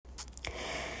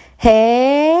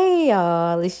Hey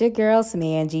y'all, it's your girl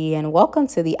Samanji, and welcome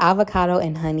to the Avocado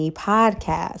and Honey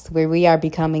podcast, where we are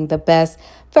becoming the best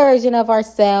version of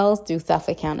ourselves through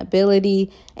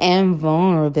self-accountability and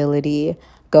vulnerability.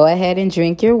 Go ahead and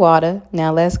drink your water.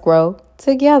 Now let's grow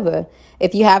together.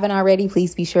 If you haven't already,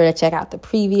 please be sure to check out the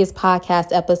previous podcast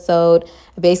episode.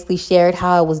 I basically shared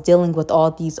how I was dealing with all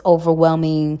these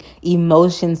overwhelming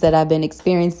emotions that I've been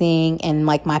experiencing and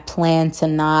like my plan to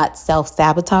not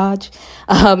self-sabotage.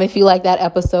 If you like that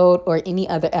episode or any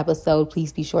other episode,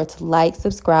 please be sure to like,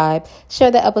 subscribe, share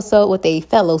the episode with a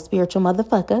fellow spiritual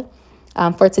motherfucker.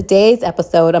 For today's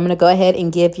episode, I'm going to go ahead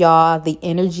and give y'all the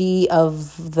energy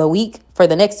of the week for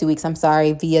the next 2 weeks,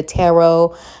 via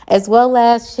tarot, as well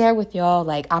as share with y'all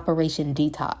like Operation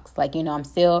Detox. I'm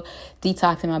still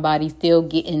detoxing my body, still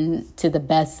getting to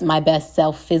my best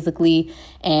self physically.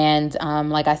 And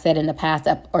like I said in the past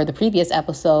the previous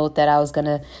episode that I was going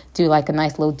to do like a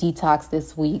nice little detox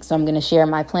this week. So I'm going to share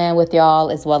my plan with y'all,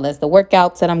 as well as the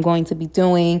workouts that I'm going to be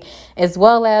doing, as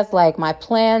well as like my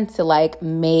plan to like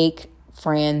make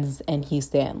friends in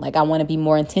Houston. I want to be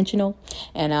more intentional,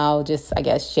 and I'll just,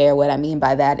 share what I mean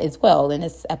by that as well in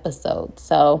this episode.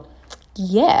 So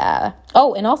yeah.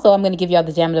 Oh, and also I'm going to give y'all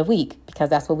the gem of the week,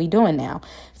 because that's what we're doing now.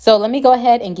 So let me go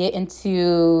ahead and get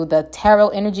into the tarot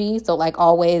energy. So like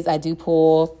always, I do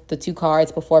pull the 2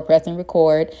 cards before pressing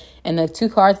record. And the 2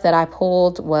 cards that I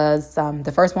pulled was,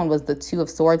 the first one was the 2 of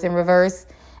Swords in reverse.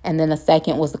 And then the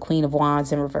second was the Queen of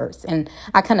Wands in reverse. And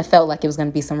I kind of felt like it was going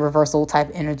to be some reversal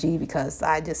type energy, because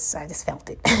I just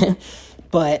felt it.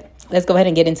 But let's go ahead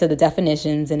and get into the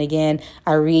definitions. And again,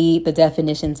 I read the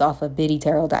definitions off of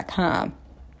biddytarot.com.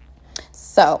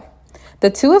 So the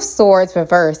 2 of Swords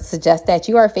reverse suggests that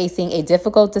you are facing a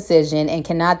difficult decision and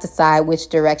cannot decide which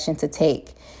direction to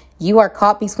take. You are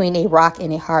caught between a rock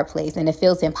and a hard place, and it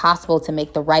feels impossible to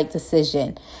make the right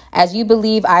decision, as you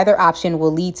believe either option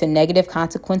will lead to negative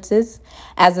consequences.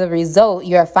 As a result,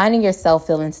 you are finding yourself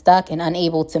feeling stuck and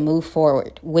unable to move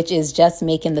forward, which is just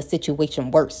making the situation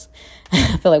worse.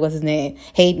 I feel like, what's his name?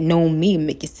 Hating on me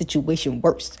make your situation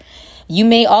worse. You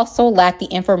may also lack the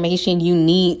information you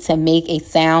need to make a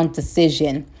sound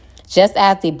decision. Just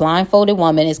as the blindfolded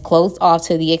woman is closed off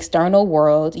to the external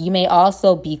world, you may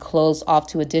also be closed off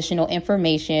to additional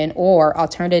information or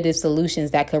alternative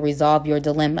solutions that could resolve your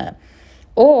dilemma.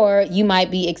 Or you might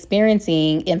be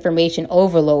experiencing information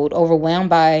overload, overwhelmed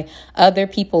by other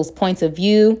people's points of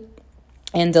view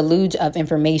and deluge of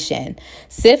information.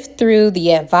 Sift through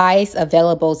the advice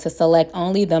available to select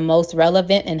only the most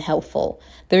relevant and helpful.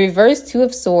 The reverse 2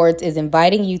 of Swords is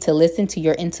inviting you to listen to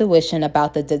your intuition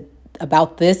about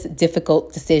this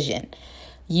difficult decision.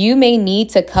 You may need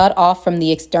to cut off from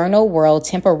the external world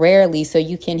temporarily so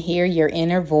you can hear your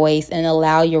inner voice and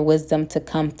allow your wisdom to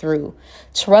come through.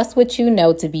 Trust what you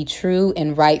know to be true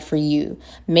and right for you.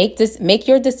 Make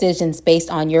your decisions based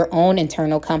on your own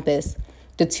internal compass.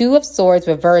 The 2 of Swords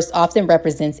reverse often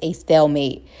represents a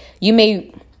stalemate. You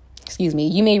may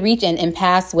reach an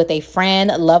impasse with a friend,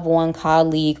 loved one,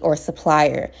 colleague, or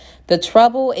supplier. The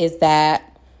trouble is that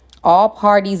all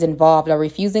parties involved are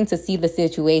refusing to see the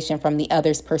situation from the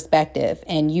other's perspective,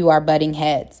 and you are butting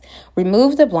heads.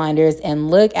 Remove the blinders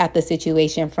and look at the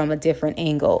situation from a different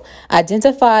angle.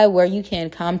 Identify where you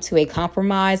can come to a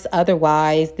compromise.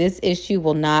 Otherwise, this issue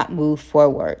will not move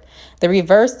forward. The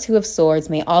reverse 2 of Swords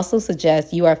may also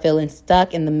suggest you are feeling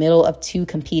stuck in the middle of 2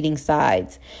 competing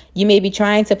sides. You may be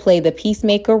trying to play the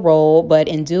peacemaker role, but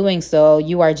in doing so,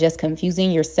 you are just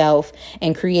confusing yourself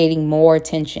and creating more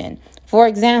tension. For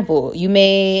example, you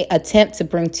may attempt to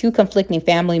bring 2 conflicting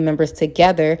family members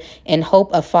together in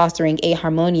hope of fostering a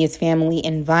harmonious family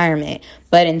environment,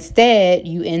 but instead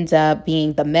you end up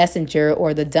being the messenger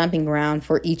or the dumping ground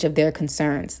for each of their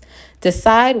concerns.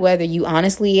 Decide whether you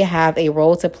honestly have a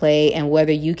role to play and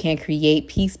whether you can create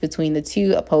peace between the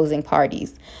 2 opposing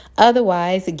parties.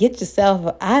 Otherwise, get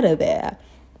yourself out of there.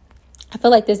 I feel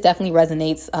like this definitely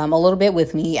resonates a little bit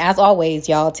with me. As always,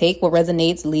 y'all, take what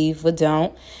resonates, leave what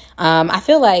don't. I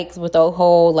feel like with the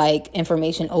whole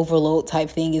information overload type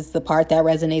thing is the part that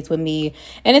resonates with me.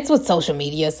 And it's with social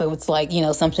media. So it's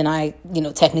something I,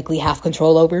 technically have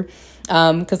control over.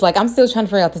 Cause I'm still trying to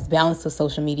figure out this balance with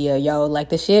social media, yo.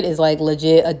 The shit is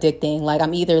legit addicting.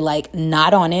 I'm either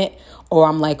not on it or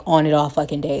I'm on it all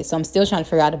fucking day. So I'm still trying to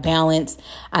figure out a balance.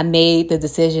 I made the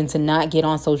decision to not get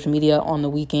on social media on the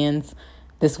weekends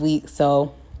this week.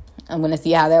 So I'm going to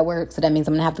see how that works. So that means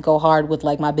I'm going to have to go hard with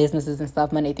my businesses and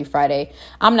stuff Monday through Friday.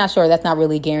 I'm not sure. That's not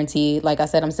really guaranteed. Like I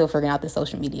said, I'm still figuring out the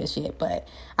social media shit, but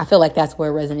I feel like that's where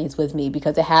it resonates with me,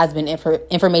 because it has been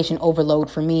information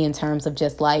overload for me in terms of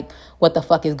just what the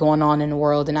fuck is going on in the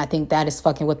world. And I think that is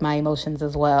fucking with my emotions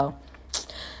as well.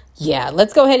 Yeah,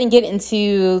 let's go ahead and get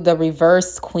into the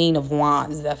reverse Queen of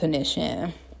Wands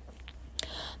definition.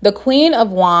 The Queen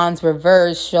of Wands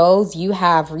reverse shows you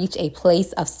have reached a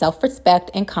place of self-respect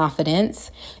and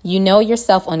confidence. You know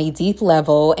yourself on a deep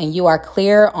level, and you are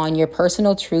clear on your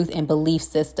personal truth and belief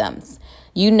systems.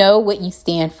 You know what you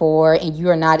stand for, and you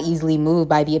are not easily moved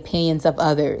by the opinions of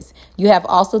others. You have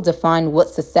also defined what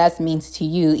success means to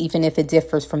you, even if it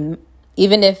differs from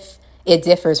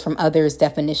others'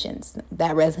 definitions.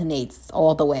 That resonates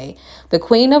all the way. The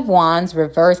Queen of Wands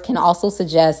reverse can also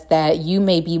suggest that you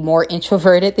may be more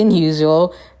introverted than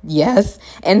usual. Yes.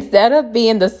 Instead of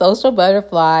being the social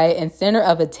butterfly and center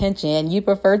of attention, you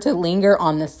prefer to linger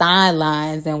on the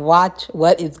sidelines and watch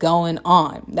what is going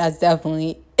on. That's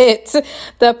definitely it.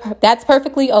 That's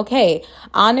perfectly okay.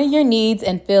 Honor your needs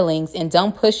and feelings, and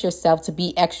don't push yourself to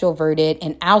be extroverted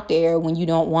and out there when you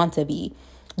don't want to be.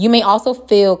 You may also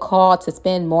feel called to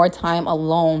spend more time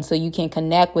alone so you can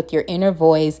connect with your inner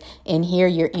voice and hear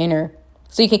your inner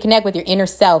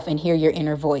self and hear your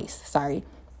inner voice. Sorry.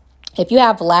 If you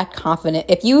have lacked confidence,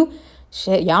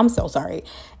 I'm so sorry.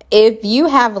 If you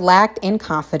have lacked in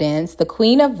confidence, the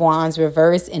Queen of Wands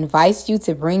reverse invites you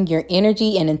to bring your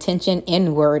energy and intention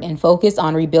inward and focus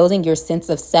on rebuilding your sense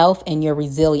of self and your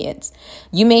resilience.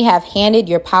 You may have handed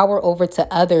your power over to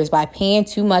others by paying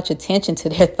too much attention to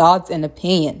their thoughts and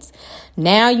opinions.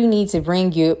 Now you need to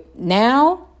bring your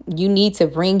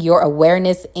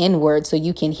awareness inward so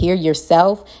you can hear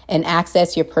yourself and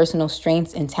access your personal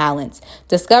strengths and talents.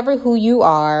 Discover who you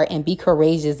are and be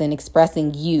courageous in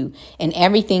expressing you in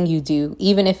everything you do,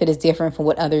 even if it is different from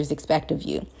what others expect of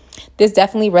you. This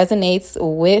definitely resonates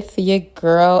with your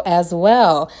girl as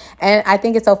well. And I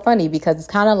think it's so funny because it's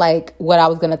kind of like what I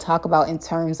was going to talk about in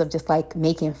terms of just like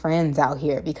making friends out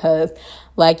here, because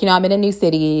like, I'm in a new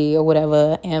city or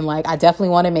whatever, and like I definitely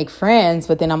want to make friends,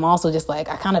 but then I'm also just like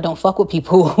I kind of don't fuck with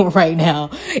people right now,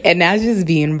 and that's just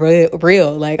being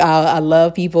real. Like I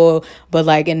love people, but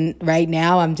like right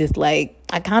now I'm just like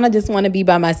I kind of just want to be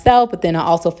by myself, but then I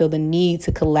also feel the need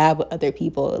to collab with other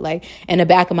people. Like in the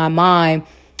back of my mind,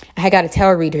 I got a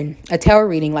tarot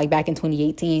reading like back in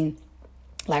 2018,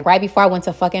 like right before I went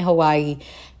to fucking Hawaii.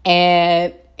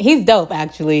 And he's dope,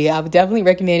 actually. I would definitely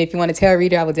recommend, if you want a tarot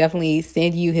reader, I would definitely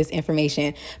send you his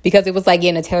information, because it was like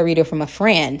getting a tarot reader from a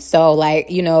friend. So like,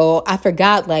 I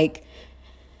forgot like,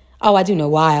 oh, I do know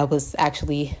why I was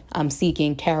actually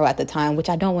seeking tarot at the time, which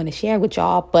I don't want to share with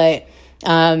y'all. But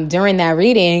during that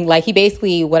reading, like he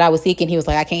basically, what I was seeking, he was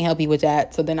like, I can't help you with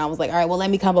that. So then I was like, all right, well,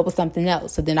 let me come up with something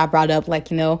else. So then I brought up like,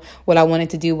 what I wanted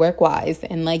to do work wise.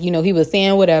 And like, he was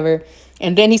saying whatever.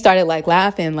 And then he started like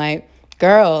laughing, like,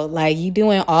 girl, like you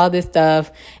doing all this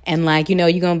stuff and like, you're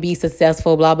going to be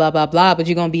successful, blah, blah, blah, blah, but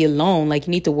you're going to be alone. Like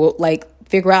you need to like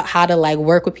figure out how to like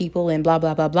work with people and blah,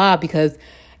 blah, blah, blah, because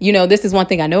this is one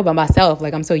thing I know about myself.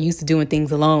 Like, I'm so used to doing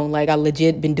things alone. Like, I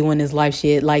legit been doing this life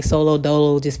shit, like solo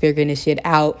dolo, just figuring this shit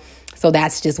out. So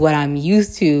that's just what I'm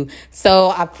used to. So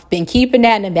I've been keeping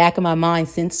that in the back of my mind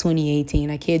since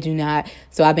 2018. I kid you not.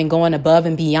 So I've been going above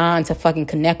and beyond to fucking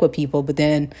connect with people. But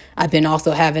then I've been also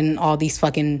having all these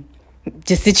fucking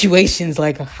just situations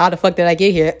like, how the fuck did I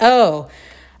get here? Oh,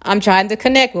 I'm trying to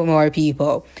connect with more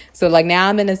people. So like now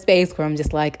I'm in a space where I'm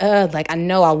just like I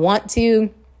know I want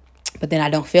to, but then I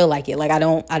don't feel like it. Like I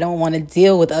don't want to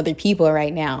deal with other people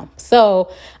right now.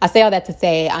 So I say all that to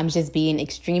say I'm just being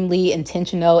extremely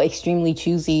intentional, extremely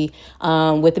choosy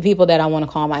with the people that I want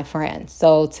to call my friends.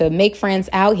 So to make friends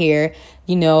out here,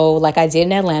 like I did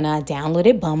in Atlanta, I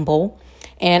downloaded Bumble.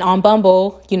 And on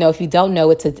Bumble, if you don't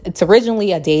know, it's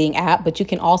originally a dating app, but you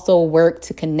can also work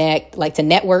to connect, like to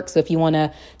network. So if you want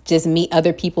to just meet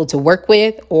other people to work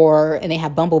with, and they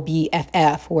have Bumble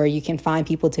BFF, where you can find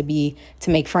people to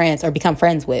make friends or become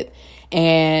friends with.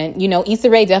 And,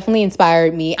 Issa Rae definitely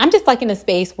inspired me. I'm just like in a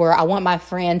space where I want my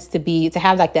friends to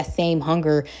have like that same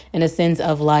hunger in a sense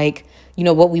of like,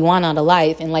 what we want out of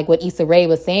life. And like what Issa Rae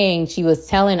was saying, she was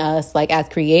telling us like as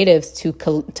creatives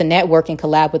to network and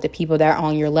collab with the people that are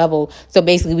on your level. So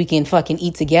basically we can fucking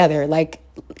eat together like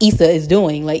Issa is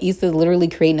doing. Like Issa is literally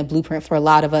creating a blueprint for a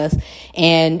lot of us.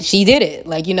 And she did it.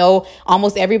 Like,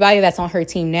 almost everybody that's on her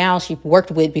team now, she worked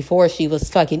with before she was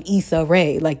fucking Issa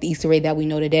Rae, like the Issa Rae that we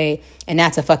know today. And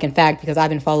that's a fucking fact because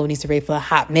I've been following Issa Rae for a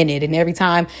hot minute. And every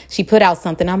time she put out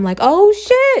something, I'm like, oh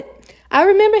shit, I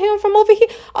remember him from over here.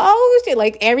 Oh shit,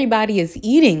 like everybody is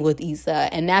eating with Issa.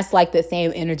 And that's like the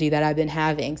same energy that I've been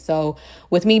having. So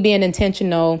with me being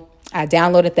intentional, I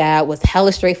downloaded that, was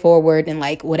hella straightforward, and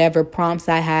like whatever prompts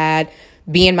I had,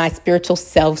 being my spiritual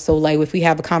self. So like if we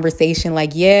have a conversation,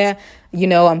 like, yeah,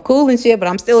 I'm cool and shit, but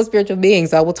I'm still a spiritual being.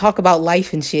 So I will talk about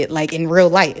life and shit, like in real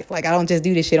life. Like, I don't just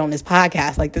do this shit on this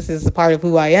podcast. Like, this is a part of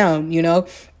who I am,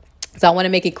 So I want to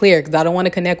make it clear because I don't want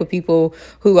to connect with people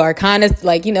who are kind of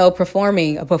like,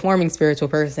 performing spiritual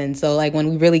person. So like when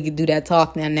we really do that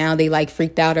talk now they like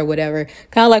freaked out or whatever,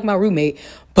 kind of like my roommate,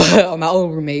 or my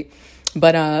old roommate.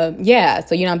 But yeah,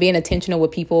 so, I'm being intentional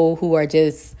with people who are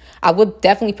just, I would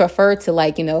definitely prefer to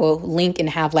like, link and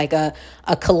have like a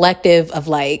collective of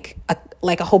like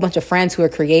a whole bunch of friends who are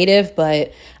creative,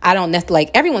 but I don't necessarily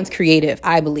like everyone's creative,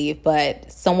 I believe,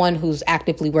 but someone who's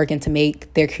actively working to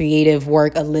make their creative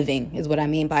work a living is what I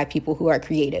mean by people who are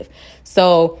creative.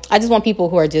 So I just want people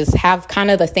who are just have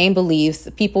kind of the same beliefs,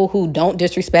 people who don't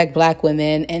disrespect Black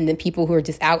women, and then people who are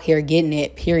just out here getting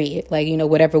it, period. Like,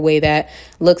 whatever way that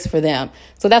looks for them.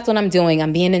 So that's what I'm doing.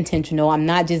 I'm being intentional. I'm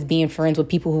not just being friends with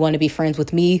people who want to be friends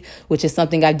with me, which is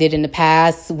something I did in the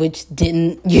past, which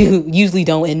usually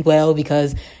don't end well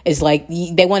because it's like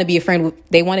they want to be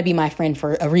they want to be my friend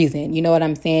for a reason. You know what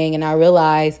I'm saying? And I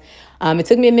realize it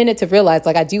took me a minute to realize,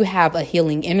 like, I do have a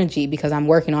healing energy because I'm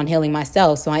working on healing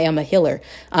myself. So I am a healer.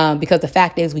 Because the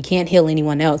fact is, we can't heal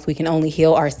anyone else. We can only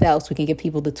heal ourselves. We can give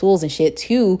people the tools and shit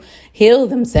to heal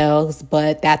themselves,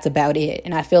 but that's about it.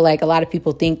 And I feel like a lot of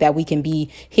people think that we can be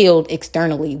healed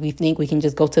externally. We think we can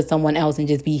just go to someone else and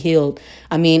just be healed.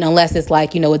 I mean, unless it's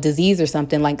like, a disease or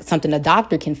something, like something a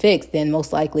doctor can fix, then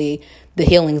most likely the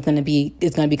healing is going to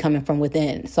be coming from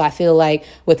within. So I feel like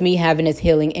with me having this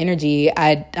healing energy,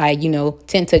 I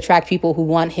tend to attract people who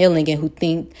want healing and who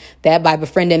think that by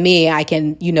befriending me, I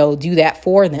can, do that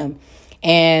for them.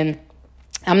 And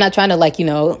I'm not trying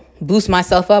to boost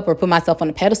myself up or put myself on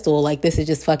a pedestal. Like, this is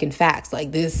just fucking facts.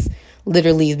 Like, this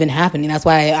literally has been happening. That's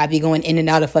why I be going in and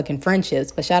out of fucking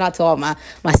friendships. But shout out to all my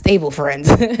stable friends,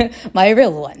 my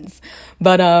real ones.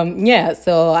 But yeah,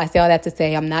 so I say all that to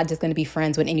say I'm not just going to be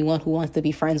friends with anyone who wants to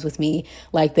be friends with me.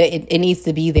 Like, it needs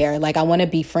to be there. Like, I want to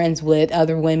be friends with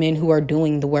other women who are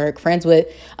doing the work, friends with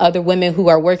other women who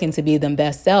are working to be their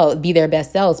best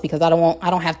selves, because I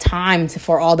don't have time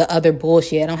for all the other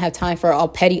bullshit. I don't have time for all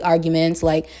petty arguments.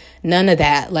 Like, none of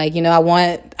that. Like,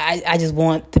 I just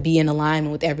want to be in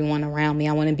alignment with everyone around me.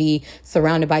 I want to be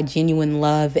surrounded by genuine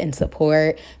love and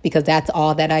support because that's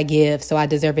all that I give. So I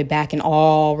deserve it back in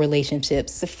all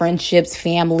relationships, friendships,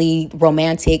 family,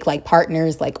 romantic, like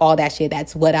partners, like all that shit.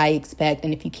 That's what I expect.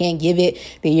 And if you can't give it,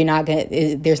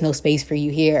 then there's no space for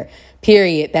you here.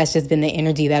 Period. That's just been the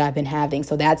energy that I've been having.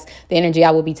 So that's the energy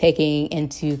I will be taking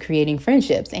into creating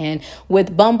friendships. And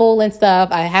with Bumble and stuff,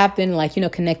 I have been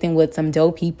connecting with some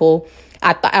dope people.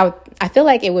 I feel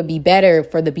like it would be better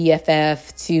for the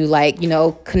BFF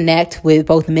to connect with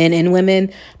both men and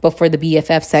women. But for the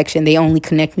BFF section, they only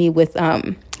connect me with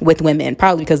women,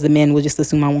 probably because the men will just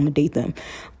assume I want to date them.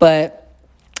 But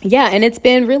yeah, and it's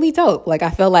been really dope. Like, I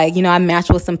feel like, I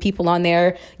matched with some people on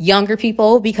there, younger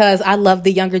people, because I love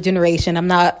the younger generation. I'm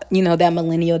not, that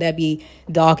millennial that be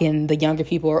dogging the younger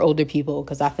people or older people,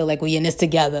 because I feel like we in this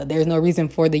together. There's no reason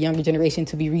for the younger generation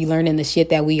to be relearning the shit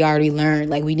that we already learned.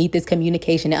 Like, we need this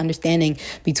communication and understanding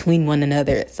between one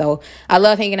another. So I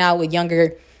love hanging out with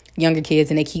younger kids,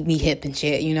 and they keep me hip and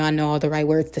shit. I know all the right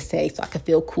words to say so I can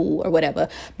feel cool or whatever.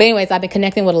 But anyways, I've been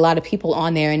connecting with a lot of people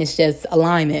on there, and it's just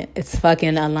alignment. It's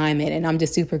fucking alignment. And I'm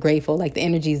just super grateful. Like, the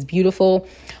energy is beautiful.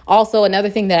 Also, another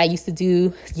thing that I used to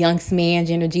do, young smange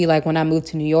energy, like when I moved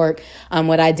to New York,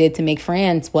 what I did to make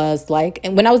friends was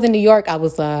and when I was in New York, I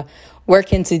was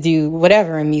working to do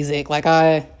whatever in music, like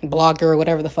a blogger or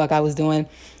whatever the fuck I was doing.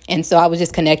 And so I was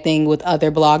just connecting with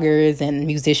other bloggers and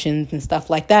musicians and stuff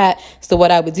like that. So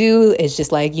what I would do is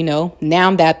just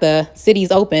now that the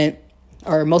city's open,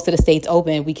 or most of the states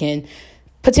open, we can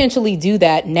potentially do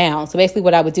that now. So basically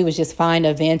what I would do is just find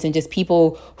events and just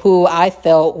people who I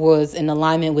felt was in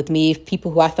alignment with me,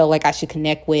 people who I felt like I should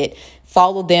connect with,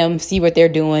 follow them, see what they're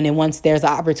doing. And once there's an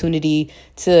opportunity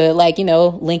to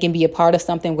link and be a part of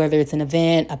something, whether it's an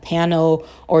event, a panel,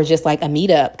 or just like a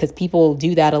meetup, because people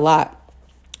do that a lot.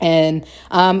 And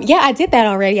I did that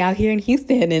already out here in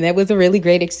Houston, and it was a really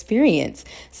great experience.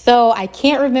 So I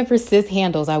can't remember sis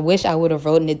handles. I wish I would have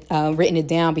written it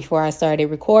down before I started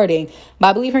recording. But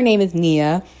I believe her name is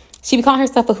Nia. She be calling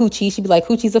herself a hoochie. She'd be like,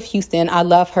 Hoochies of Houston. I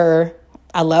love her.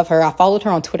 I followed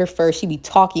her on Twitter first. She be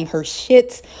talking her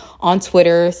shit on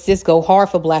Twitter. Sis go hard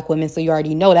for Black women, so you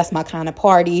already know that's my kind of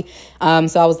party. So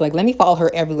I was like, let me follow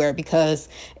her everywhere, because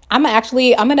I'm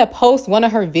going to post one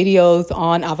of her videos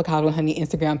on Avocado and Honey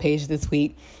Instagram page this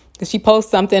week. Because she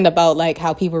posts something about like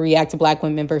how people react to Black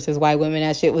women versus white women.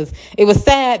 That shit was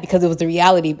sad because it was the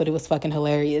reality, but it was fucking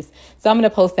hilarious. So I'm going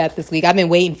to post that this week. I've been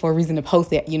waiting for a reason to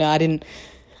post it.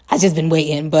 I just been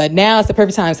waiting, but now it's the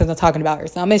perfect time since I'm talking about her.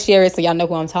 So I'm going to share it so y'all know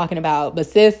who I'm talking about. But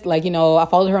sis, like, I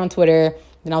followed her on Twitter.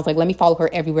 Then I was like, let me follow her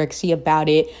everywhere because she about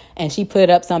it. And she put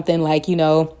up something like,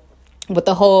 with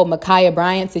the whole Ma'Khia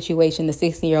Bryant situation, the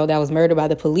 16-year-old that was murdered by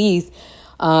the police,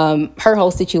 her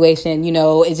whole situation,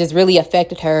 it just really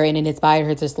affected her, and it inspired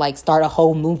her to just like start a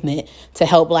whole movement to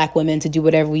help Black women to do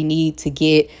whatever we need to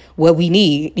get what we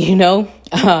need,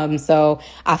 so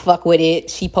I fuck with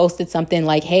it. She posted something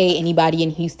like, hey, anybody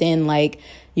in Houston, like,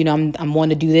 I'm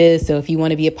want to do this. So if you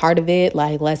want to be a part of it,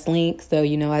 like, let's link. So,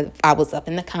 I was up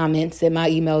in the comments, sent my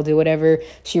email, do whatever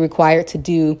she required to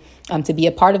do to be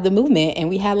a part of the movement. And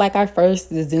we had like our first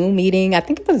Zoom meeting. I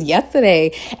think it was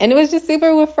yesterday. And it was just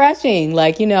super refreshing.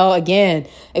 Like, again,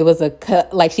 it was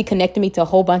like she connected me to a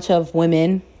whole bunch of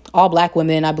women, all Black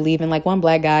women, I believe, and like one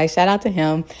Black guy. Shout out to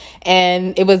him.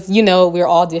 And it was, we're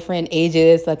all different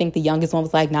ages. I think the youngest one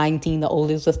was like 19. The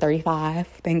oldest was 35.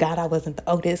 Thank God I wasn't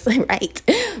the oldest, right?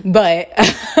 But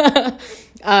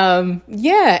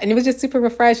yeah, and it was just super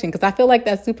refreshing because I feel like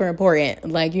that's super important.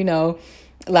 Like,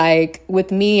 like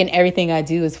with me and everything I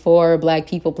do is for Black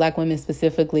people, Black women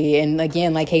specifically. And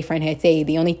again, like Hey Friend had said,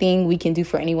 the only thing we can do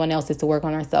for anyone else is to work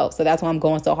on ourselves. So that's why I'm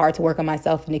going so hard to work on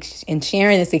myself and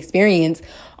sharing this experience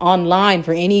online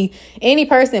for any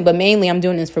person. But mainly I'm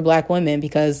doing this for Black women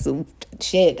because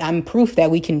shit, I'm proof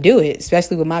that we can do it,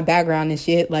 especially with my background and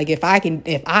shit. Like if I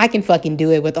can fucking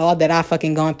do it with all that I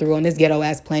fucking gone through on this ghetto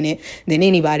ass planet, then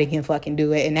anybody can fucking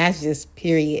do it. And that's just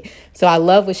period. So I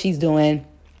love what she's doing.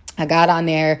 I got on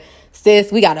there,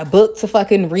 sis, we got a book to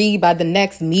fucking read by the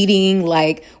next meeting.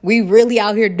 Like, we really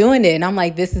out here doing it. And I'm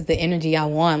like, this is the energy I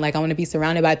want. Like, I want to be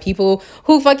surrounded by people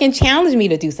who fucking challenge me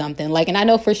to do something. Like, and I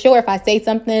know for sure if I say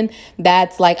something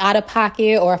that's like out of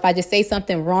pocket, or if I just say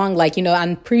something wrong, like,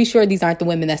 I'm pretty sure these aren't the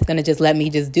women that's going to just let me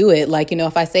just do it. Like,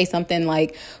 if I say something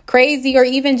like crazy or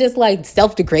even just like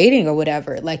self-degrading or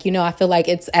whatever, like, I feel like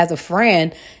it's, as a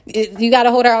friend, you got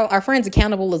to hold our friends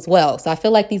accountable as well. So I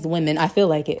feel like these women, I feel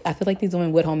like these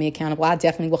women would hold me accountable. I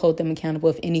definitely will hold them accountable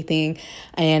if anything.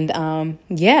 And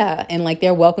yeah, and like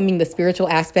they're welcoming the spiritual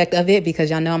aspect of it because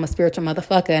y'all know I'm a spiritual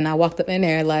motherfucker. And I walked up in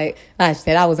there like, I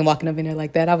said I wasn't walking up in there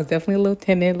like that. I was definitely a little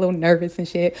timid, a little nervous and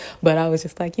shit. But I was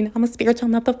just like, I'm a spiritual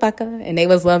motherfucker. And they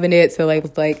was loving it. So it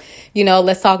was like,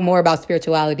 let's talk more about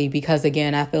spirituality because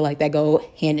again, I feel like that go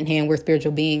hand in hand. We're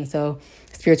spiritual beings. So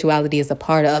spirituality is a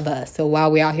part of us. So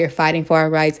while we're out here fighting for our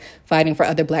rights, fighting for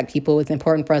other Black people, it's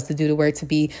important for us to do the work to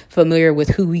be familiar with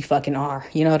who we fucking are.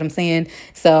 You know what I'm saying?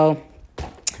 So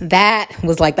that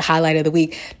was like the highlight of the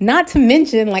week. Not to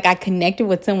mention, like, I connected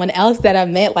with someone else that I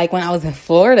met like when I was in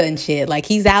Florida and shit. Like,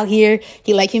 he's out here.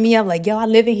 He like hit me up like, yo, I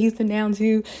live in Houston now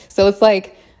too. So it's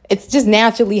like, it's just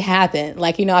naturally happened.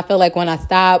 Like, I feel like when I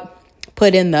stop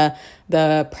putting the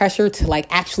pressure to like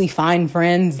actually find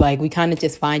friends, like we kind of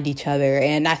just find each other.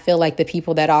 And I feel like the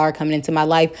people that are coming into my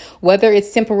life, whether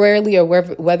it's temporarily or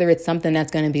whether it's something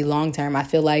that's going to be long term, I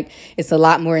feel like it's a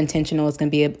lot more intentional. It's going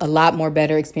to be a lot more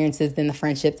better experiences than the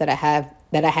friendships that I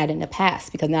had in the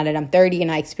past, because now that I'm 30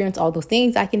 and I experience all those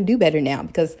things, I can do better now,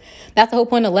 because that's the whole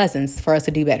point of lessons, for us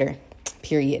to do better,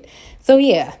 period. So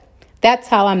yeah, that's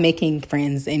how I'm making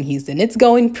friends in Houston. It's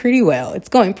going pretty well. It's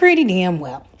going pretty damn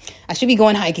well. I should be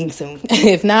going hiking soon.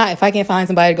 If not, if I can't find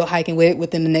somebody to go hiking with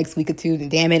within the next week or two, then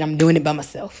damn it, I'm doing it by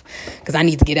myself, because I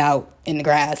need to get out in the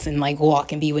grass and like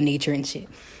walk and be with nature and shit.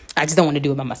 I just don't want to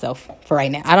do it by myself for right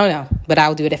now. I don't know, but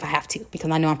I'll do it if I have to, because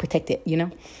I know I'm protected,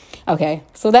 Okay,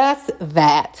 so that's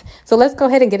that. So let's go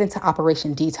ahead and get into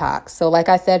Operation Detox. So like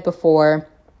I said before,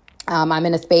 I'm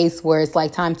in a space where it's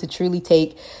like time to truly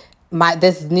take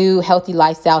this new healthy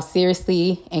lifestyle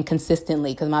seriously and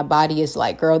consistently, because my body is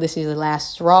like, girl, this is the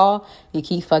last straw. You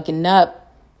keep fucking up,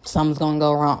 something's gonna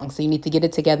go wrong. So you need to get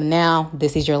it together now.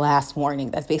 This is your last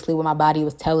warning. That's basically what my body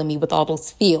was telling me with all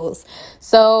those feels.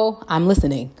 So I'm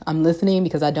listening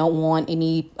because I don't want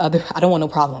no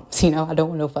problems, I don't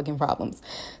want no fucking problems.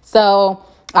 So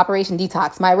Operation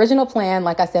Detox. My original plan,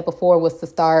 like I said before, was to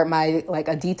start a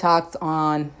detox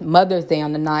on Mother's Day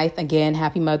on the 9th. Again,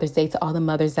 happy Mother's Day to all the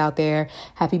mothers out there.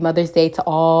 Happy Mother's Day to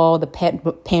all the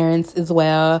parents as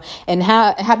well. And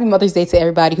happy Mother's Day to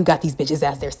everybody who got these bitches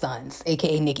as their sons,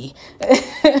 aka Nikki.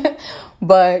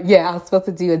 But yeah, I was supposed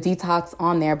to do a detox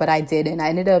on there, but I didn't. I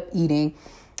ended up eating.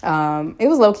 It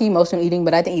was low-key emotional eating,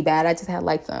 but I didn't eat bad. I just had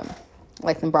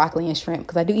some broccoli and shrimp,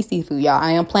 because I do eat seafood, y'all.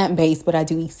 I am plant-based, but I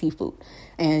do eat seafood.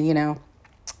 And,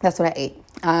 That's what I ate.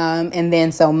 And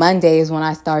then so Monday is when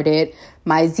I started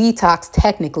my detox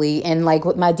technically. And like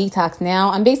with my detox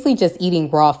now, I'm basically just eating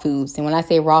raw foods. And when I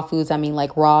say raw foods, I mean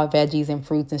like raw veggies and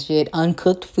fruits and shit,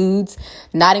 uncooked foods,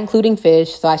 not including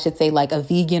fish. So I should say like a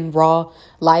vegan raw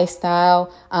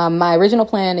lifestyle. My original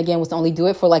plan again was to only do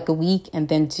it for like a week and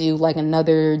then do like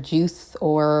another juice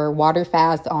or water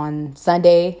fast on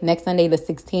Sunday, next Sunday, the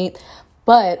 16th.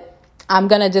 But I'm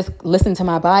going to just listen to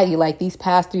my body. Like these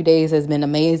past 3 days has been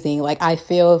amazing. Like I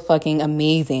feel fucking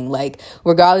amazing. Like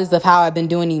regardless of how I've been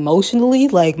doing emotionally,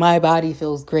 like my body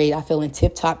feels great. I feel in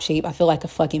tip top shape. I feel like a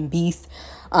fucking beast.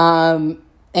 And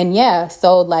yeah,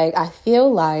 so like I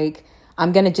feel like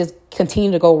I'm going to just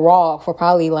continue to go raw for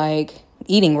probably like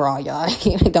eating raw, y'all.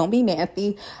 Don't be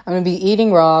nasty. I'm going to be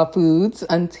eating raw foods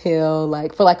until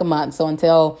like for like a month. So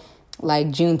until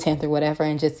like June 10th or whatever,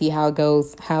 and just see how it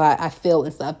goes, how I feel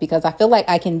and stuff, because I feel like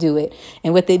I can do it.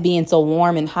 And with it being so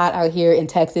warm and hot out here in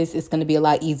Texas, it's going to be a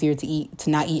lot easier to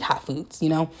not eat hot foods, you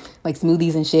know, like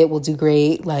smoothies and shit will do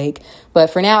great. Like, but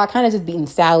for now, I kind of just be eating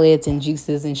salads and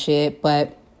juices and shit.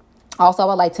 But also, I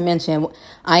would like to mention,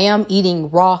 I am eating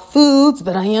raw foods,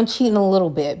 but I am cheating a little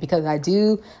bit because I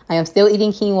am still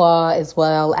eating quinoa as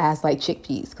well as like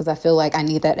chickpeas because I feel like I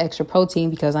need that extra protein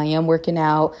because I am working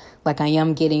out, like I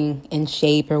am getting in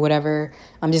shape or whatever.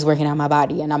 I'm just working out my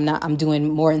body and I'm doing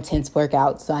more intense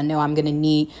workouts. So I know I'm going to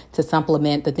need to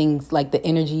supplement the things like the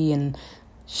energy and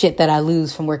shit that I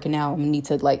lose from working out. I'm going to need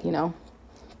to like, you know,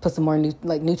 put some more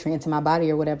nutrients in my body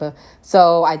or whatever.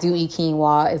 So I do eat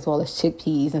quinoa as well as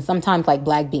chickpeas and sometimes like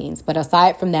black beans. But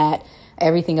aside from that,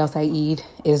 everything else I eat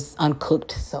is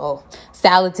uncooked. So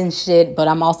salads and shit. But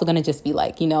I'm also going to just be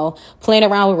like, you know, playing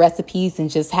around with recipes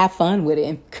and just have fun with it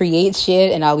and create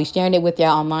shit. And I'll be sharing it with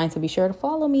y'all online. So be sure to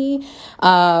follow me.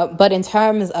 But in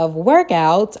terms of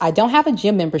workouts, I don't have a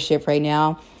gym membership right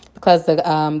now, because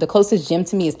the closest gym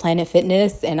to me is Planet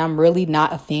Fitness. And I'm really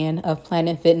not a fan of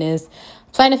Planet Fitness.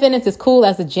 Planet Fitness is cool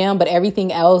as a gym, but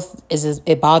everything else is just,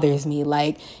 it bothers me.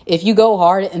 Like, if you go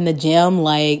hard in the gym,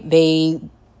 like, they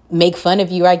make fun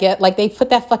of you, I get. Like, they put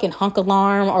that fucking honk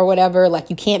alarm or whatever. Like,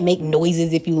 you can't make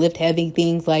noises if you lift heavy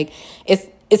things. Like,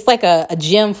 it's like a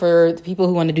gym for the people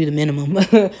who want to do the minimum.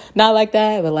 Not like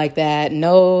that, but like that.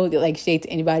 No, like, shade to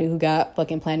anybody who got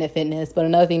fucking Planet Fitness. But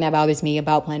another thing that bothers me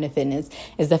about Planet Fitness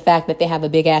is the fact that they have a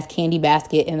big ass candy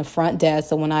basket in the front desk.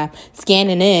 So when I'm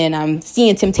scanning in, I'm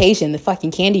seeing Temptation, the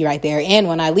fucking candy right there. And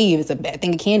when I leave, it's a bad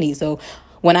thing of candy. So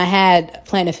when I had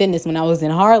Planet Fitness when I was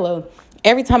in Harlow,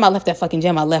 every time I left that fucking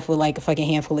gym, I left with like a fucking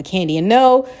handful of candy. And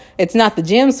no, it's not the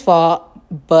gym's fault.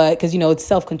 But because, you know, it's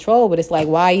self-control, but it's like,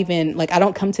 why even, like, I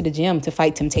don't come to the gym to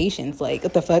fight temptations. Like,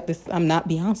 what the fuck? I'm not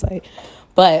Beyonce.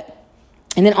 But,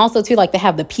 and then also, too, like, they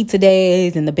have the pizza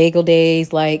days and the bagel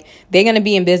days. Like, they're going to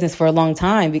be in business for a long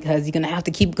time because you're going to have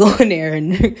to keep going there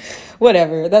and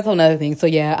whatever. That's another thing. So,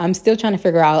 yeah, I'm still trying to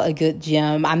figure out a good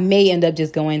gym. I may end up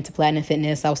just going to Platinum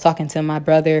Fitness. I was talking to my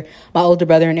older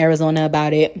brother in Arizona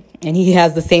about it. And he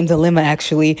has the same dilemma,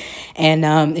 actually. And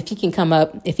if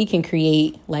he can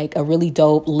create, like, a really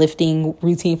dope lifting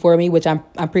routine for me, which I'm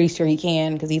pretty sure he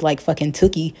can because he's, like, fucking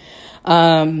Tookie,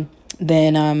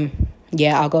 then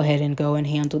yeah, I'll go ahead and go and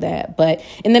handle that. But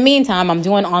in the meantime, I'm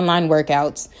doing online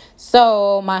workouts.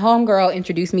 So my homegirl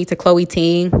introduced me to Chloe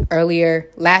Ting earlier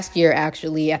last year,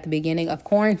 actually, at the beginning of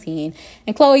quarantine.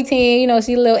 And Chloe Ting, you know,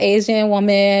 she's a little Asian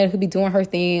woman who be doing her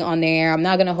thing on there. I'm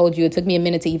not going to hold you. It took me a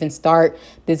minute to even start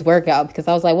this workout because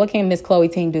I was like, what can Miss Chloe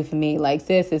Ting do for me? Like,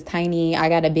 sis is tiny. I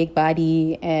got a big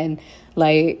body. And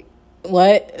like,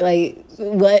 what?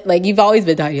 Like, you've always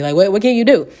been tiny. Like, what can you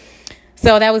do?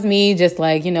 So that was me just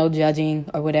like, you know, judging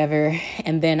or whatever.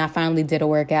 And then I finally did a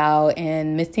workout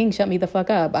and Miss Ting shut me the fuck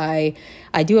up. I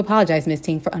do apologize, Miss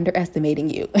Ting, for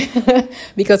underestimating you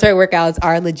because her workouts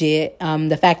are legit.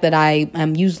 The fact that I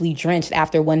am usually drenched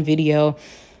after one video,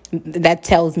 that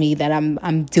tells me that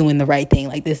I'm doing the right thing.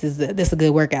 Like, this is a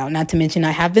good workout. Not to mention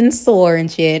I have been sore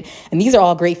and shit. And these are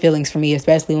all great feelings for me,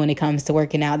 especially when it comes to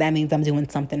working out. That means I'm doing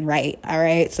something right. All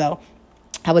right. So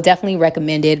I would definitely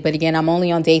recommend it. But again, I'm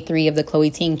only on day 3 of the Chloe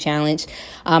Ting challenge.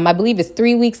 I believe it's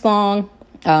 3 weeks long.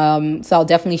 So I'll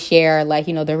definitely share, like,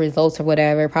 you know, the results or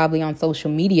whatever, probably on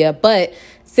social media. But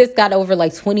sis got over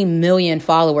like 20 million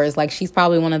followers. Like, she's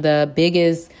probably one of the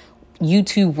biggest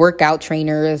YouTube workout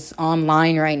trainers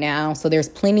online right now. So there's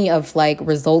plenty of like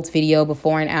results video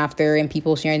before and after and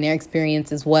people sharing their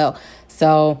experience as well.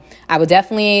 So I would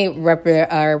definitely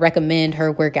recommend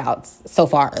her workouts so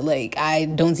far. Like, I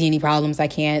don't see any problems. I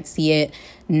can't see it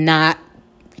not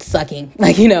sucking,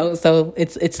 so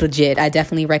it's legit. I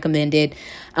definitely recommend it.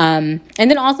 And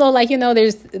then also,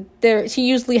 she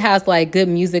usually has like good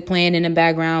music playing in the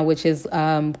background, which is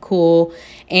cool.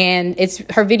 And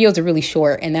her videos are really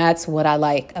short, and that's what I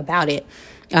like about it.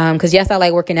 Because yes, I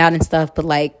like working out and stuff, but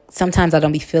like sometimes I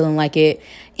don't be feeling like it.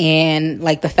 And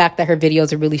like the fact that her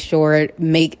videos are really short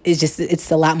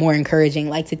it's a lot more encouraging.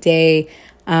 Like today,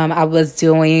 I was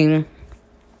doing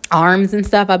arms and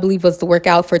stuff, I believe was the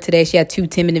workout for today. She had 2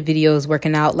 10-minute videos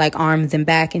working out like arms and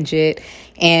back and shit.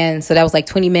 And so that was like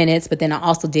 20 minutes. But then I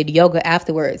also did yoga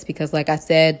afterwards because like I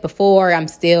said before, I'm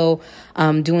still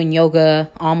doing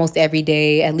yoga almost every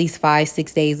day, at least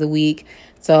 5-6 days a week.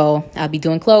 So I'll be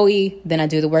doing Chloe, then I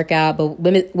do the workout. But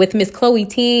with Miss Chloe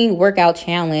Teen Workout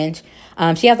Challenge,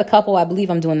 she has a couple. I believe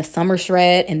I'm doing the summer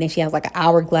shred, and then she has like an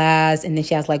hourglass, and then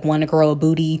she has like one to grow a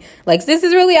booty. Like, this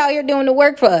is really out here doing the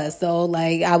work for us. So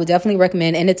like, I would definitely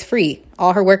recommend, and it's free.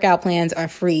 All her workout plans are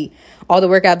free. All the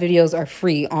workout videos are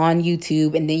free on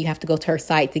YouTube, and then you have to go to her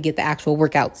site to get the actual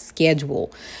workout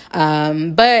schedule.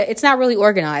 But it's not really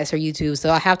organized for YouTube,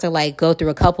 so I have to like go through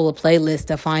a couple of playlists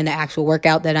to find the actual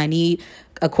workout that I need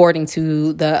according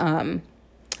to the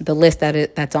list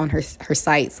that's on her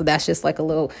site. So that's just like a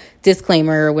little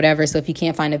disclaimer or whatever. So if you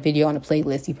can't find a video on a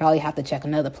playlist, you probably have to check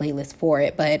another playlist for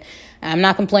it. But I'm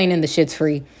not complaining, the shit's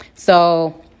free.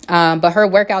 So but her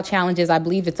workout challenges, I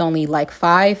believe it's only like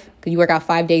 5, because you work out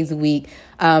 5 days a week.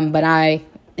 But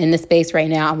in the space right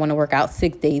now, I want to work out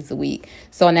 6 days a week.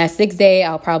 So on that 6th day,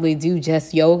 I'll probably do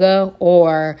just yoga,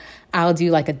 or I'll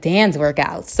do like a dance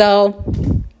workout. So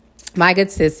my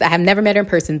good sis, I have never met her in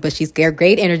person, but she's got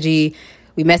great energy.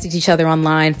 We message each other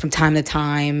online from time to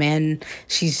time, and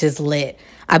she's just lit.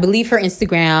 I believe her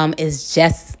Instagram is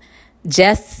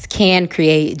Jessie Can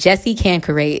Create, Jessican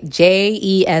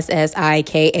Create.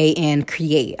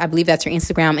 I believe that's her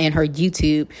Instagram and her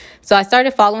YouTube. So I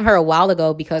started following her a while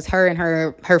ago because her and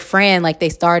her friend, like, they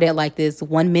started like this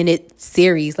 1-minute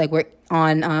series, like, we're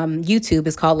on YouTube.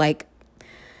 It's called like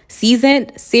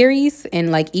seasoned series,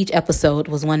 and like each episode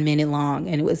was 1 minute long,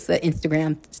 and it was an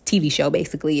Instagram TV show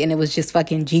basically, and it was just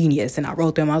fucking genius. And I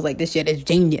wrote them, I was like, this shit is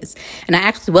genius. And I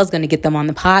actually was going to get them on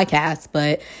the podcast,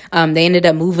 but they ended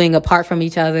up moving apart from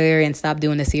each other and stopped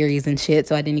doing the series and shit,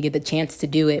 so I didn't get the chance to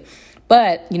do it.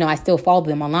 But, I still follow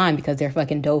them online because they're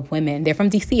fucking dope women. They're from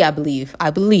DC, I believe.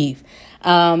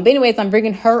 But anyways, I'm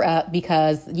bringing her up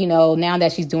because, now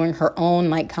that she's doing her own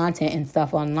like content and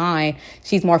stuff online,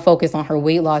 she's more focused on her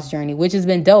weight loss journey, which has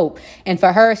been dope. And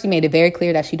for her, she made it very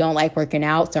clear that she don't like working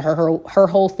out. So her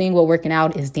whole thing with working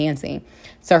out is dancing.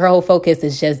 So her whole focus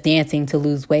is just dancing to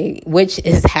lose weight, which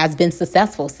has been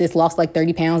successful. Sis lost like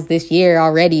 30 pounds this year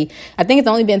already. I think it's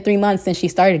only been 3 months since she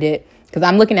started it, because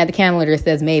I'm looking at the calendar, it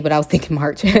says May, but I was thinking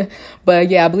March. But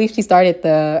yeah, I believe she started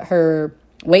her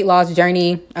weight loss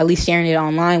journey, at least sharing it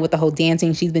online with the whole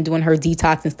dancing. She's been doing her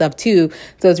detox and stuff too.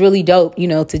 So it's really dope,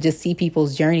 to just see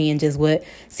people's journey and just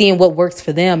seeing what works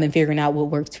for them and figuring out what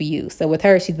works for you. So with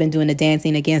her, she's been doing the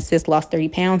dancing. Again, sis lost 30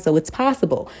 pounds, so it's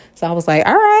possible. So I was like,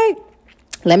 all right,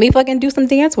 let me fucking do some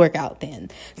dance workout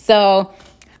then. So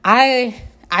I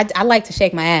like to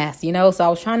shake my ass, so I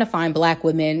was trying to find Black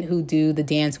women who do the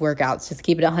dance workouts, just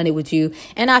keep it 100 with you.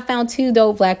 And I found 2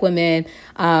 dope Black women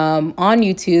on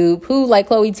YouTube who, like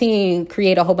Chloe Teen,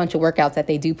 create a whole bunch of workouts that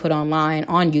they do put online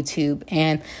on YouTube.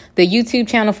 And the YouTube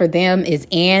channel for them is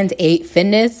And8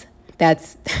 Fitness.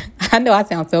 That's, I know I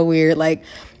sound so weird, like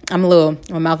my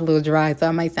mouth a little dry, so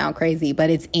I might sound crazy, but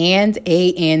it's And,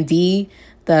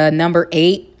 the number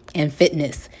 8, and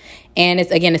Fitness. And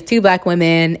it's 2 Black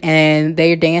women, and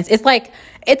they dance.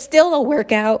 It's still a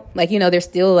workout. There's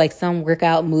still like some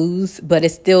workout moves, but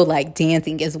it's still like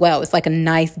dancing as well. It's like a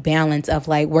nice balance of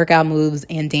like workout moves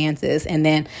and dances. And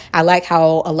then I like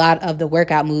how a lot of the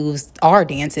workout moves are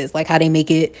dances, like how they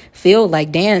make it feel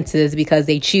like dances because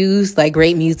they choose like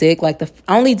great music. I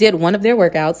only did one of their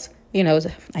workouts.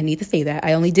 I need to say that.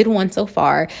 I only did one so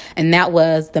far, and that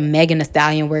was the Megan Thee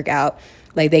Stallion workout.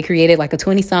 Like, they created like a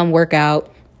 20-some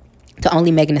workout to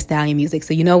only Megan Thee Stallion music.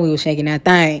 So, we were shaking that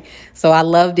thing. So I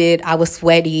loved it. I was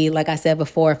sweaty. Like I said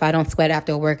before, if I don't sweat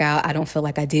after a workout, I don't feel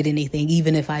like I did anything,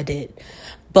 even if I did.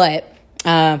 But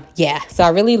yeah, so I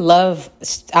really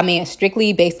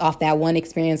strictly based off that one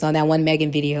experience on that one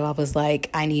Megan video, I was like,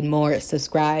 I need more,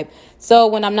 subscribe. So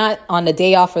when I'm not on the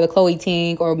day off for the Chloe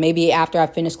Teen, or maybe after I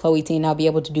finish Chloe Teen, I'll be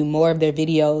able to do more of their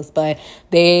videos. But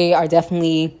they are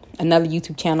definitely another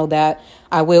YouTube channel that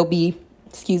I will be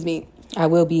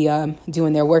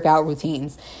doing their workout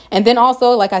routines. And then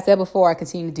also, like I said before, I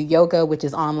continue to do yoga, which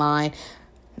is online.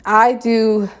 I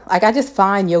just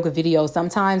find yoga videos.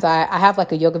 Sometimes I have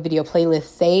like a yoga video playlist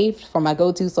saved for my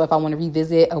go-to. So if I want to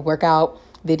revisit a workout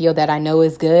video that I know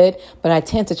is good, but I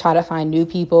tend to try to find new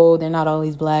people. They're not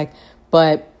always Black,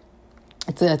 but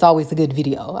it's always a good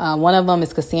video. One of them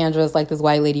is Cassandra. It's like this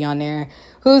white lady on there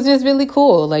who's just really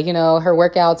cool. Like, you know, her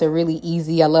workouts are really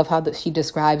easy. I love how she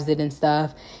describes it and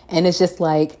stuff. And it's just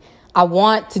like, I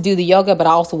want to do the yoga, but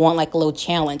I also want like a little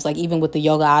challenge. Like even with the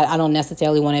yoga, I don't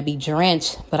necessarily want to be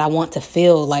drenched, but I want to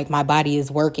feel like my body is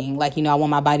working. Like, you know, I want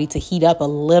my body to heat up a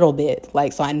little bit,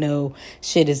 like, so I know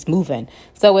shit is moving.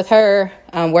 So with her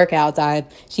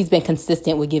workouts, she's been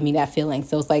consistent with giving me that feeling.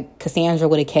 So it's like Cassandra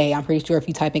with a K. I'm pretty sure if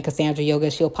you type in Cassandra Yoga,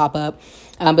 she'll pop up.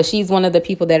 But she's one of the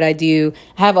people that I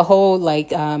have a whole like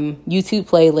YouTube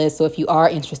playlist. So if you are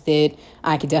interested,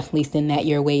 I could definitely send that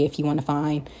your way if you want to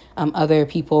find other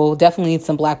people. Definitely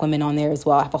some Black women on there as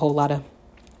well. I have a whole lot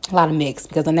of mix,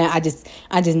 because on that I just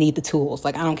need the tools.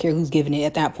 Like I don't care who's giving it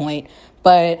at that point.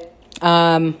 But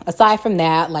aside from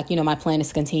that, like, you know, my plan is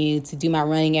to continue to do my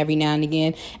running every now and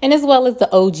again, and as well as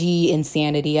the OG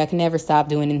Insanity. I can never stop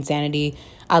doing Insanity.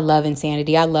 I love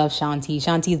Insanity. I love Shanti.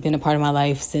 Shanti's been a part of my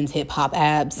life since Hip Hop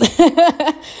Abs.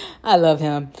 I love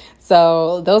him.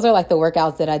 So those are like the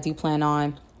workouts that I do plan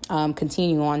on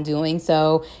continue on doing.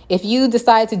 So if you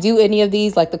decide to do any of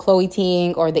these, like the Chloe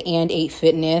Ting or the And8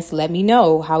 Fitness, let me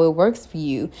know how it works for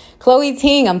you. Chloe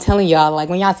Ting, I'm telling y'all, like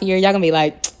when y'all see her, y'all gonna be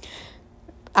like,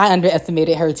 I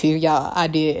underestimated her too, y'all. I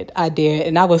did.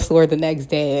 And I was sore the next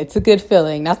day. It's a good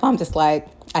feeling. That's why I'm just like,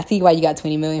 I see why you got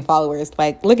 20 million followers.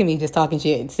 Like, look at me just talking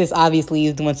shit. Sis obviously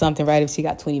is doing something right if she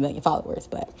got 20 million followers.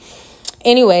 But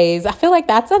anyways, I feel like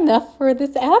that's enough for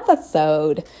this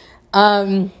episode.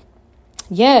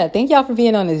 Yeah, thank y'all for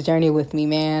being on this journey with me,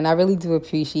 man. I really do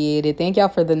appreciate it. Thank y'all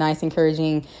for the nice,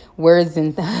 encouraging words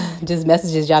and just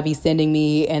messages y'all be sending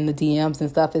me and the DMs and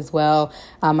stuff as well.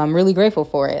 I'm really grateful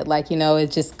for it. Like, you know,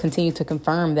 it just continued to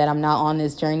confirm that I'm not on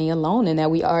this journey alone, and that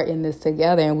we are in this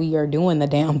together, and we are doing the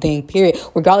damn thing, period.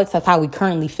 Regardless of how we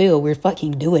currently feel, we're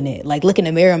fucking doing it. Like, look in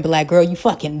the mirror and be like, girl, you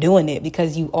fucking doing it,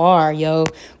 because you are, yo.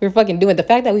 We're fucking doing it. The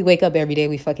fact that we wake up every day,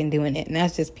 we fucking doing it. And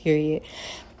that's just period.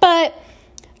 But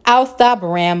I'll stop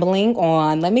rambling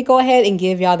on. Let me go ahead and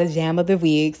give y'all the jam of the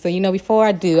week. So, you know, before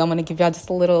I do, I'm going to give y'all just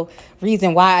a little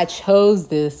reason why I chose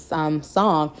this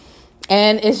song.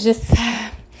 And it's just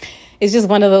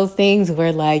one of those things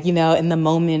where, like, you know, in the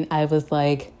moment I was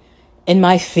like in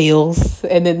my feels.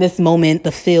 And then this moment,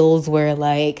 the feels were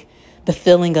like the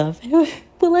feeling of,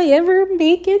 will I ever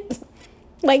make it?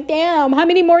 Like, damn, how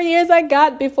many more years I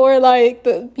got before, like,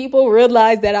 the people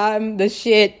realize that I'm the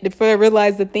shit, before they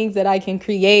realize the things that I can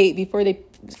create, before they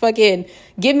fucking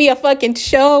give me a fucking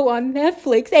show on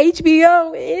Netflix,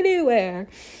 HBO, anywhere.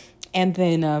 And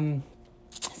then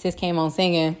sis came on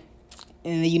singing,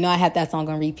 and you know I had that song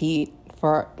on repeat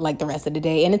for like the rest of the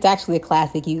day. And it's actually a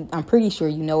classic. I'm pretty sure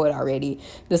you know it already.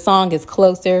 The song is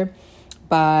Closer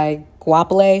by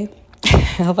Guapole. I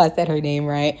hope I said her name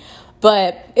right.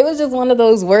 But it was just one of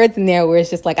those words in there where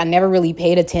it's just like I never really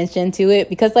paid attention to it,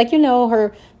 because, like, you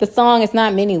know, the song, it's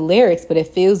not many lyrics, but it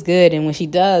feels good. And when she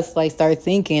does like start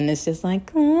singing, it's just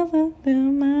like, but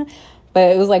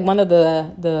it was like one of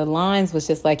the lines was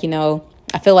just like, you know,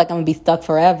 I feel like I'm gonna be stuck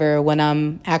forever when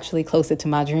I'm actually closer to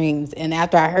my dreams. And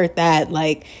after I heard that,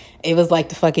 like, it was like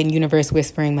the fucking universe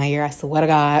whispering in my ear, I swear to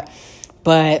God.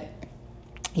 But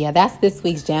yeah, that's this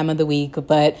week's Jam of the Week.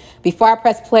 But before I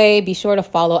press play, be sure to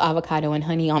follow Avocado and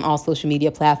Honey on all social media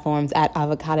platforms at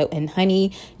Avocado and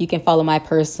Honey. You can follow my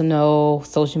personal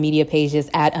social media pages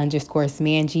at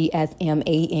 _Smangie,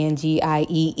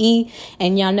 SMANGIEE.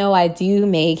 And y'all know I do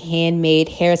make handmade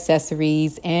hair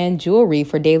accessories and jewelry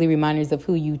for daily reminders of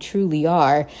who you truly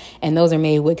are. And those are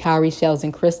made with cowrie shells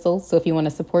and crystals. So if you want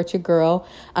to support your girl,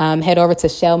 head over to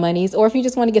Shell Monies. Or if you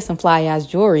just want to get some fly ass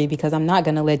jewelry, because I'm not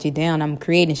going to let you down. I'm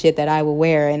creating shit that I will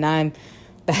wear, and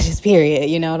that's just period,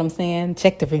 you know what I'm saying?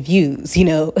 Check the reviews, you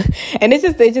know. And it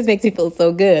just makes me feel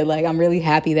so good. Like, I'm really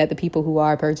happy that the people who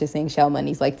are purchasing Shell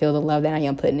Monies like feel the love that I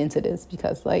am putting into this,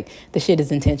 because like the shit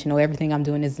is intentional. Everything I'm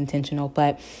doing is intentional.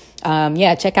 But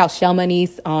yeah, check out Shell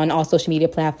Monies on all social media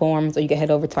platforms, or you can head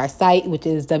over to our site, which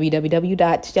is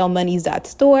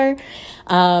www.shellmonies.store.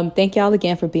 Thank y'all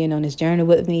again for being on this journey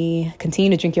with me.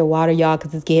 Continue to drink your water, y'all,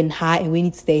 because it's getting hot and we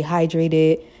need to stay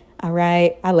hydrated. All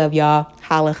right. I love y'all.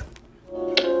 Holla.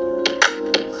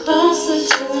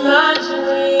 Closer to my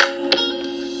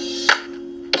dreams.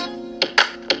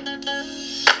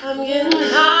 I'm getting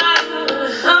higher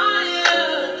and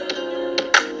higher.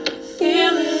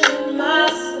 Feel it in my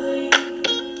sleep.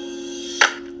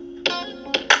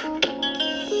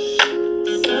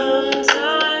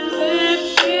 Sometimes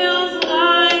it feels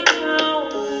like I'll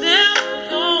never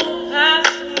go past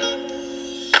you.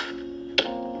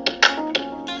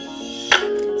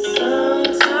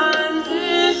 Sometimes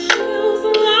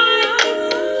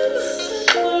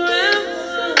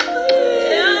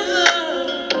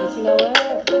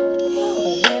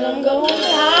I'm going